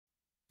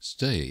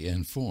Stay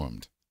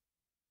informed.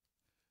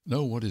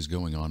 Know what is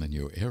going on in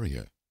your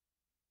area.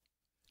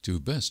 To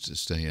best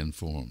stay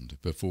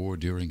informed before,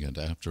 during, and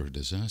after a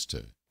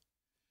disaster,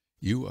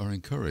 you are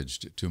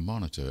encouraged to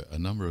monitor a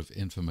number of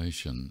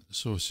information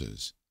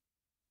sources.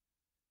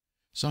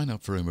 Sign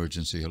up for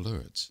emergency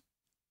alerts.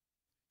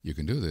 You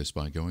can do this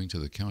by going to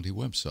the county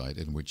website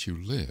in which you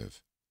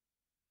live.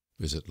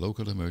 Visit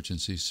local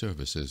emergency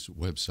services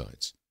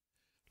websites.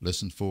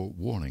 Listen for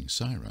warning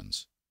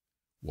sirens.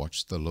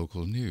 Watch the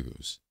local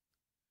news.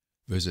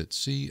 Visit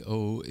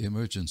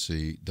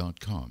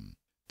coemergency.com.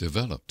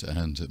 Developed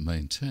and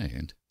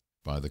maintained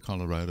by the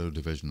Colorado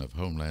Division of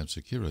Homeland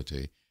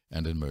Security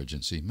and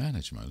Emergency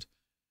Management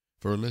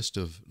for a list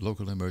of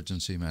local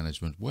emergency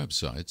management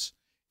websites,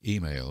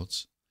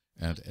 emails,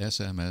 and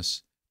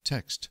SMS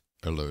text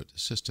alert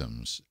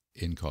systems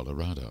in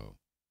Colorado.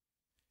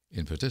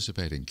 In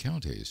participating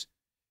counties,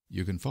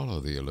 you can follow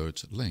the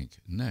alerts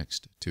link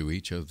next to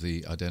each of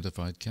the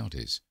identified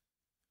counties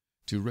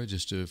to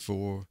register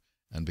for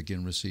and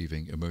begin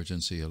receiving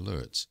emergency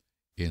alerts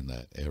in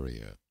that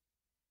area.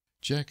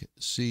 Check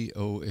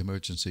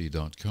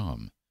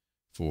coemergency.com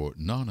for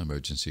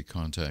non-emergency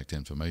contact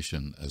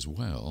information as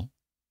well.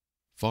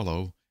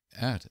 Follow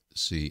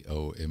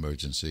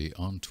 @coemergency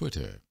on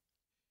Twitter.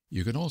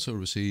 You can also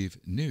receive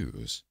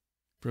news,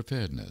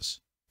 preparedness,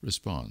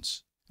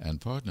 response,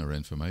 and partner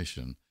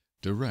information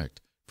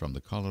direct from the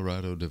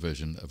Colorado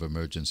Division of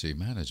Emergency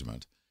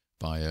Management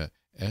via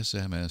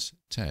SMS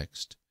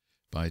text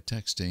by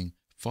texting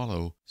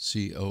Follow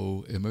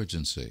CO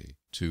Emergency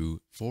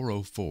to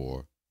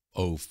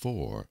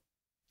 40404.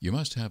 You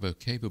must have a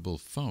capable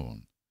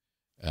phone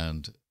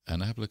and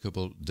an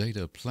applicable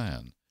data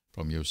plan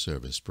from your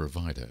service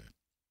provider.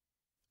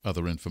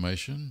 Other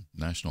information: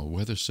 National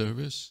Weather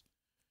Service,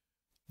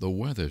 the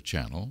Weather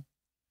Channel,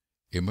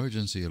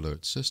 Emergency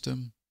Alert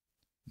System,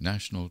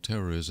 National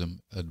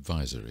Terrorism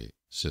Advisory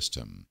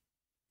System.